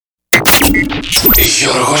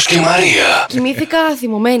Γιώργος και Μαρία. Κοιμήθηκα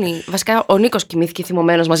θυμωμένη. Βασικά, ο Νίκος κοιμήθηκε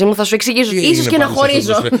θυμωμένος μαζί μου. Θα σου εξηγήσω. Ίσως και να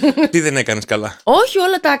χωρίζω. Τι δεν έκανες καλά? Όχι,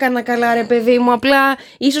 όλα τα έκανα καλά, ρε παιδί μου. Απλά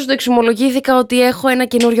ίσως το εξομολογήθηκα ότι έχω ένα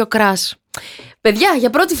καινούριο κράς. Παιδιά, για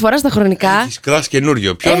πρώτη φορά στα χρονικά. Έχεις κράς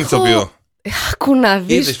καινούριο. Ποιον ηθοποιό? Άκου να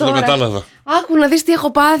δεις. Είδες που το κατάλαβα. Άκου να δεις τι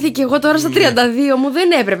έχω πάθει και εγώ τώρα στα 32 μου.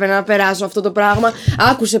 Δεν έπρεπε να περάσω αυτό το πράγμα.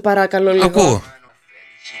 Άκουσε παρακαλώ λίγο. Ακούω.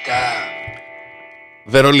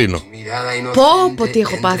 Βερολίνο. Πω τι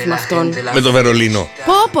έχω πάθει με αυτόν. Με το Βερολίνο.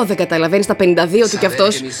 Πω δεν καταλαβαίνεις τα 52 του κι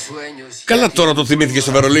αυτός. Καλά τώρα το θυμήθηκε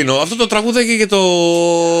στο Βερολίνο. Αυτό το τραγούδαγε και το...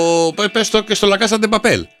 Πες το και στο La Casa de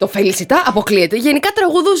Papel. Το Φελισιτά αποκλείεται. Γενικά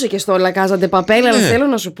τραγουδούσε και στο La Casa de Papel. Αλλά θέλω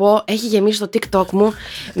να σου πω, έχει γεμίσει το TikTok μου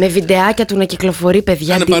με βιντεάκια του να κυκλοφορεί,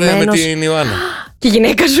 παιδιά. Κάνε παρέα με την Ιωάννα. Και η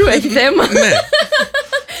γυναίκα σου έχει θέμα. Ναι.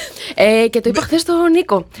 Και το είπα χθες στον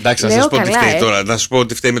Νίκο. Εντάξει, να σας πω τι φταίει τώρα. Να σου πω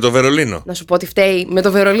ότι φταίει με το Βερολίνο. Να σου πω τι φταίει με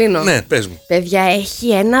το Βερολίνο. Ναι, πες μου. Παιδιά, έχει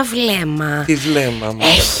ένα βλέμμα. Τι βλέμμα μου.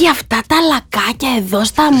 Έχει αυτά τα λακάκια εδώ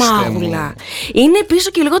στα μάγουλα. Είναι πίσω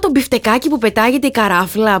και λίγο το μπιφτεκάκι που πετάγεται η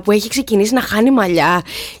καράφλα που έχει ξεκινήσει να χάνει μαλλιά.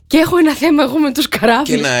 Και έχω ένα θέμα εγώ με τους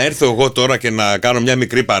καράφλες. Και να έρθω εγώ τώρα και να κάνω μια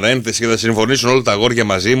μικρή παρένθεση και θα συμφωνήσουν όλα τα αγόρια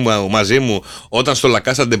μαζί μου όταν στο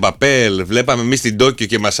La Casa de Papel βλέπαμε εμείς την Τόκιο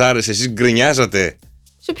και μας άρεσε, εσείς γκρινιάζατε.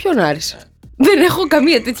 Σε ποιον άρεσε? Δεν έχω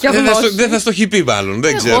καμία τέτοια γνώση. Δεν θα στο έχει πει μάλλον,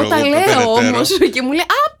 δεν ξέρω. Εγώ τα λέω όμως και μου λέει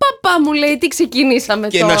παπά μου λέει τι ξεκινήσαμε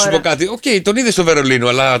και τώρα. Και να σου πω κάτι, τον είδε στο Βερολίνο,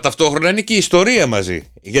 αλλά ταυτόχρονα είναι και η ιστορία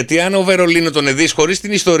μαζί. Γιατί αν ο Βερολίνο τον δεις χωρίς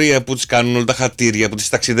την ιστορία που τις κάνουν όλα τα χατήρια, που τις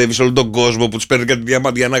ταξιδεύει σε όλο τον κόσμο, που τις παίρνει κάτι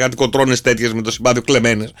διαμαντιάνα, κάτι κοτρώνες τέτοιες με το συμπάδιο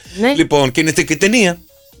κλεμμένες. Ναι. Λοιπόν, και είναι και ταινία.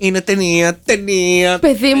 Είναι ταινία.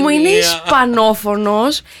 Παιδί μου είναι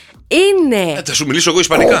ισπανόφωνος. Είναι. Θα σου μιλήσω εγώ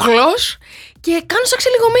ισπανικά. Κούκλος. Και κάνω σαν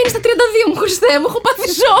ξελιγωμένη στα 32 μου, Χριστέ μου, έχω πάθει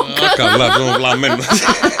σοκ. Καλά, αυτό είναι βλαμμένο.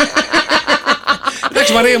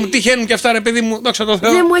 Εντάξει Μαρία μου, τυχαίνουν και αυτά ρε παιδί μου, δόξα τω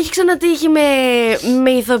Θεώ. Δεν μου έχει ξανατύχει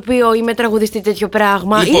με ηθοποιό ή με τραγουδιστή τέτοιο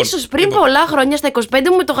πράγμα. Λοιπόν, Ίσως πριν πολλά χρόνια στα 25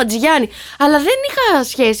 μου με το Χατζηγιάννη. Αλλά δεν είχα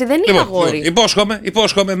σχέση, δεν είχα αγόρι.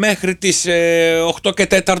 Υπόσχομαι μέχρι τις 8 και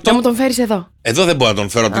 4. Να μου τον φέρεις εδώ. Εδώ δεν μπορώ να τον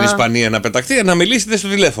φέρω από την Ισπανία να πεταχτεί, να μιλήσετε στο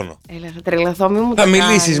τηλέφωνο. Έλα, θα τρελαθώ, μη μου θα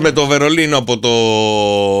μιλήσεις με το Βερολίνο από το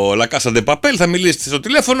La Casa de Papel, θα μιλήσετε στο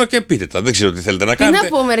τηλέφωνο και πείτε τα. Δεν ξέρω τι θέλετε να κάνετε.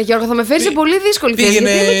 Τι να πούμε, ρε Γιώργο, θα με φέρει σε πολύ δύσκολη θέση.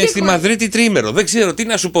 Πήγαινε στη Μαδρίτη τρίμερο. Δεν ξέρω τι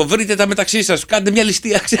να σου πω. Βρείτε τα μεταξύ σας. Κάντε μια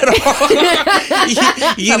ληστεία, ξέρω.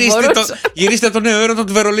 Γυρίστε το νέο έρωτα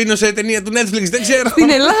του Βερολίνου σε ταινία του Netflix. Δεν ξέρω. Στην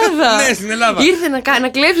Ελλάδα. Ναι, στην Ελλάδα. Ήρθε να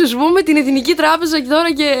κλέψει, ας πούμε, την Εθνική Τράπεζα και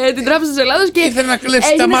τώρα και την Τράπεζα της Ελλάδας. Ήρθε να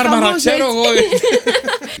κλέψει τα Μάρμαρα, ξέρω εγώ.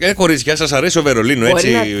 Κορίτσια, σας αρέσει ο Βερολίνο,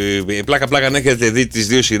 έτσι. Πλάκα να έχετε δει τις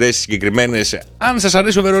δύο σειρές συγκεκριμένες. Αν σας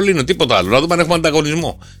αρέσει ο Βερολίνο, τίποτα άλλο. Να δούμε αν έχουμε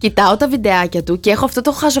ανταγωνισμό. Κοιτάω τα βιντεάκια του και έχω αυτό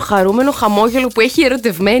το χαζοχαρούμενο χαμόγελο που έχει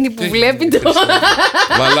ερωτευμένη που βλέπει το.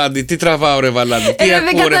 Βαλάντι, τι τραβάω, ρε Βαλάντι. Τι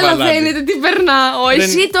δεν καταλαβαίνετε τι περνάω.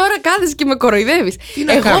 Εσύ τώρα κάθεσαι και με κοροϊδεύεις.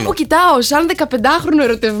 Εγώ που κοιτάω σαν 15χρονο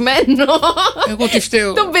ερωτευμένο. Εγώ τι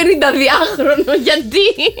φταίω. Το 52χρονο, γιατί.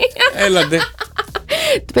 Έλατε.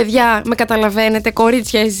 Παιδιά, με καταλαβαίνετε,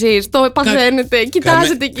 κορίτσια εσείς. Το παθαίνετε,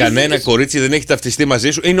 κοιτάζετε εκεί. Κανένα κορίτσι δεν έχει ταυτιστεί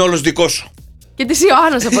μαζί σου, είναι όλος δικός σου. Και της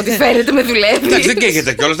Ιωάννας από ό,τι φαίνεται με δουλεύει. Εντάξει, δεν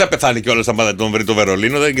καίγεται κιόλας, δεν πεθάνει κιόλας αν πάτε τον βρει το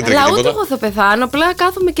Βερολίνο. Αλλά ούτε εγώ θα πεθάνω, απλά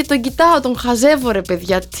κάθομαι και τον κοιτάω, τον χαζεύω ρε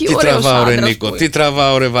παιδιά. Τι τραβάω ρε Νίκο, τι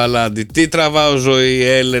τραβάω ρε Βαλάντι, τι τραβάω ζωή,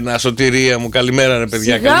 Έλενα, Σωτηρία μου, καλημέρα ρε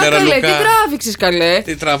παιδιά. Σιγά, καλημέρα καλέ, Λουκά. τι τράβηξες καλέ.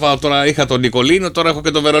 Τι τραβάω τώρα, είχα τον Νικολίνο, τώρα έχω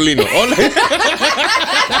και τον Βερολίνο.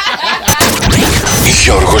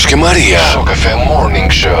 Γιώργος και Μαρία. Στο Cafe Morning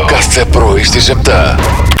Show. Κάθε πρωί στις 7.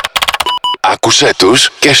 Άκουσέ τους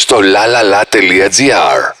και στο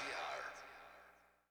lalala.gr.